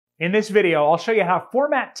In this video, I'll show you how to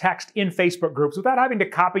format text in Facebook groups without having to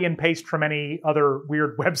copy and paste from any other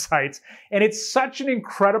weird websites. And it's such an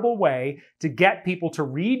incredible way to get people to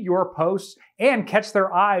read your posts and catch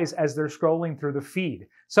their eyes as they're scrolling through the feed.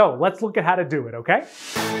 So let's look at how to do it, okay?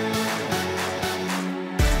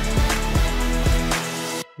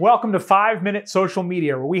 Welcome to 5-Minute Social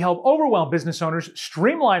Media, where we help overwhelmed business owners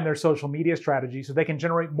streamline their social media strategy so they can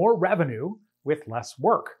generate more revenue with less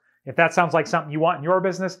work. If that sounds like something you want in your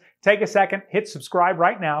business, take a second, hit subscribe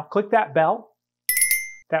right now, click that bell.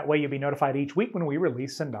 That way you'll be notified each week when we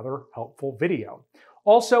release another helpful video.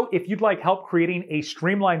 Also, if you'd like help creating a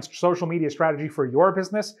streamlined social media strategy for your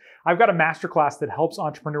business, I've got a masterclass that helps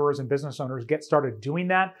entrepreneurs and business owners get started doing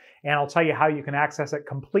that, and I'll tell you how you can access it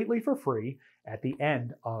completely for free at the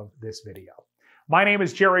end of this video. My name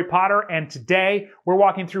is Jerry Potter, and today we're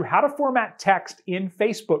walking through how to format text in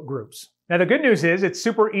Facebook groups. Now, the good news is it's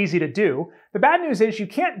super easy to do. The bad news is you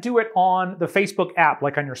can't do it on the Facebook app,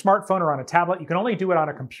 like on your smartphone or on a tablet. You can only do it on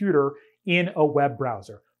a computer in a web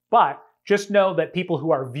browser. But just know that people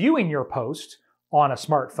who are viewing your post on a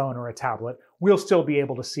smartphone or a tablet will still be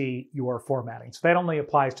able to see your formatting. So that only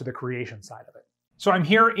applies to the creation side of it. So I'm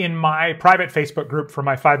here in my private Facebook group for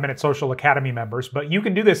my 5-Minute Social Academy members, but you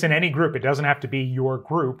can do this in any group. It doesn't have to be your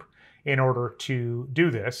group in order to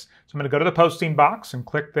do this. So I'm going to go to the posting box and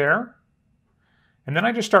click there. And then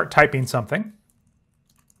I just start typing something.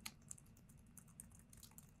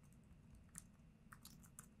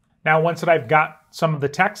 Now, once that I've got some of the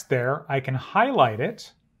text there, I can highlight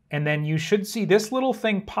it, and then you should see this little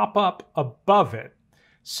thing pop up above it.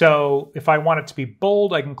 So if I want it to be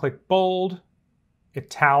bold, I can click bold,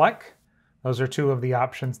 italic. Those are two of the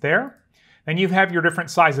options there. And you have your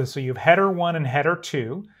different sizes. So you have header 1 and header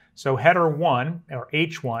 2. So header 1, or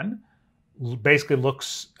H1, basically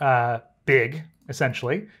looks big,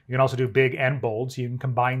 essentially. You can also do big and bold, so you can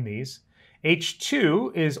combine these.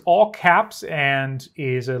 H2 is all caps and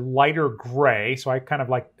is a lighter gray, so I kind of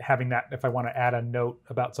like having that if I want to add a note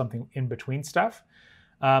about something in between stuff.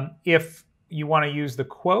 If you want to use the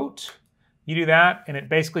quote, you do that, and it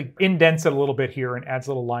basically indents it a little bit here and adds a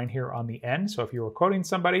little line here on the end, so if you were quoting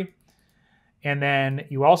somebody. And then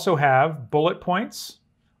you also have bullet points,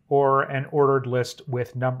 or an ordered list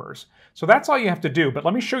with numbers. So that's all you have to do, but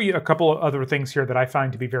let me show you a couple of other things here that I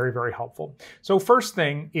find to be very, very helpful. So first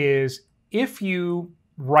thing is, if you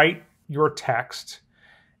write your text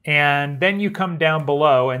and then you come down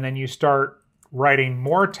below and then you start writing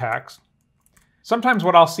more text, sometimes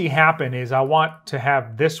what I'll see happen is I want to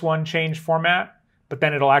have this one change format, but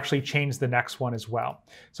then it'll actually change the next one as well.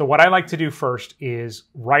 So what I like to do first is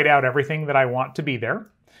write out everything that I want to be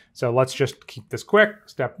there. So let's just keep this quick.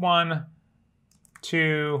 Step 1,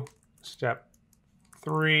 2, step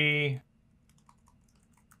 3,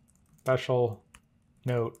 special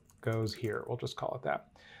note goes here. We'll just call it that.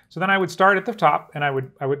 So then I would start at the top, and that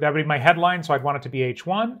would be my headline. So I'd want it to be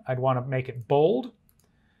H1. I'd want to make it bold.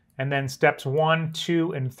 And then steps 1,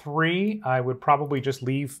 2, and 3, I would probably just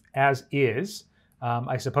leave as is.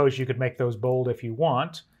 I suppose you could make those bold if you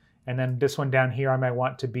want. And then this one down here, I might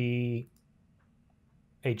want to be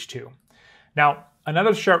H2. Now,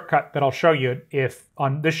 another shortcut that I'll show you,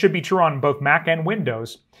 this should be true on both Mac and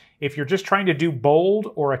Windows. If you're just trying to do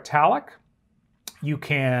bold or italic, you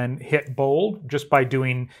can hit bold just by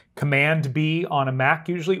doing Command B on a Mac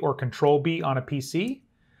usually, or Control B on a PC.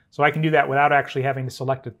 So I can do that without actually having to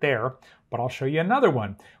select it there, but I'll show you another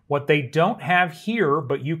one. What they don't have here,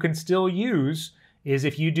 but you can still use, is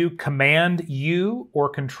if you do Command U or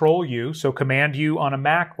Control U, so Command U on a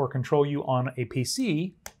Mac or Control U on a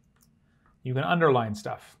PC, you can underline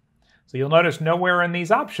stuff. So you'll notice nowhere in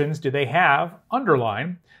these options do they have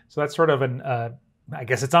underline. So that's sort of I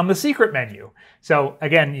guess it's on the secret menu. So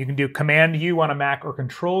again, you can do Command U on a Mac or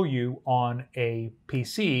Control U on a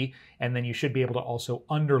PC, and then you should be able to also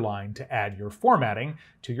underline to add your formatting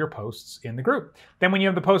to your posts in the group. Then when you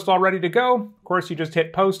have the post all ready to go, of course, you just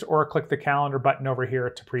hit post or click the calendar button over here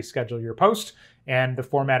to pre-schedule your post, and the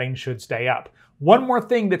formatting should stay up. One more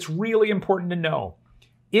thing that's really important to know.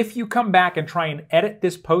 If you come back and try and edit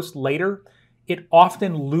this post later, it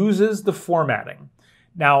often loses the formatting.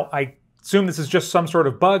 Now, I assume this is just some sort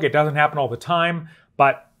of bug. It doesn't happen all the time,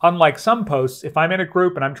 but unlike some posts, if I'm in a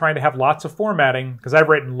group and I'm trying to have lots of formatting, because I've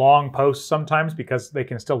written long posts sometimes because they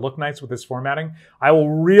can still look nice with this formatting, I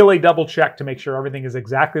will really double check to make sure everything is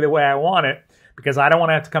exactly the way I want it, because I don't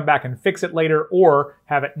want to have to come back and fix it later or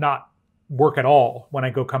have it not work at all when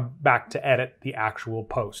I come back to edit the actual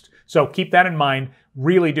post. So keep that in mind.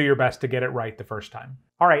 Really do your best to get it right the first time.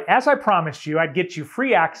 All right, as I promised you, I'd get you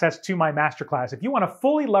free access to my masterclass if you want to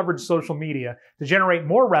fully leverage social media to generate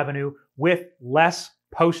more revenue with less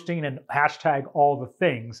posting and hashtag all the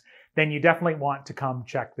things, then you definitely want to come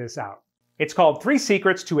check this out. It's called 3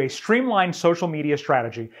 Secrets to a Streamlined Social Media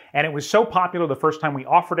Strategy, and it was so popular the first time we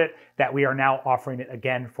offered it that we are now offering it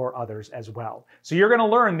again for others as well. So you're going to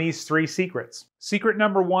learn these 3 secrets. Secret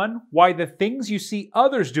number 1, why the things you see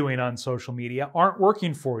others doing on social media aren't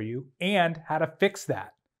working for you and how to fix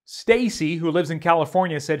that. Stacy, who lives in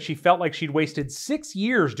California, said she felt like she'd wasted 6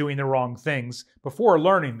 years doing the wrong things before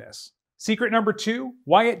learning this. Secret number 2,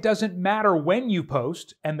 why it doesn't matter when you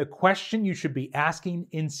post and the question you should be asking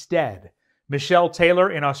instead. Michelle Taylor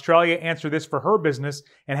in Australia answered this for her business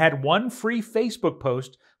and had one free Facebook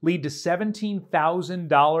post lead to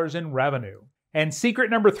 $17,000 in revenue. And secret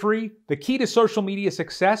number 3, the key to social media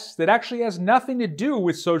success that actually has nothing to do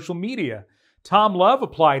with social media. Tom Love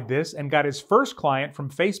applied this and got his first client from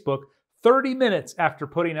Facebook 30 minutes after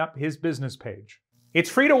putting up his business page. It's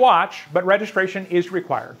free to watch, but registration is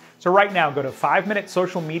required. So right now, go to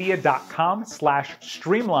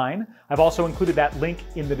 5minutesocialmedia.com/streamline. I've also included that link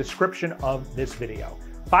in the description of this video.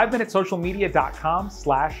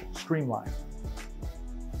 5minutesocialmedia.com/streamline.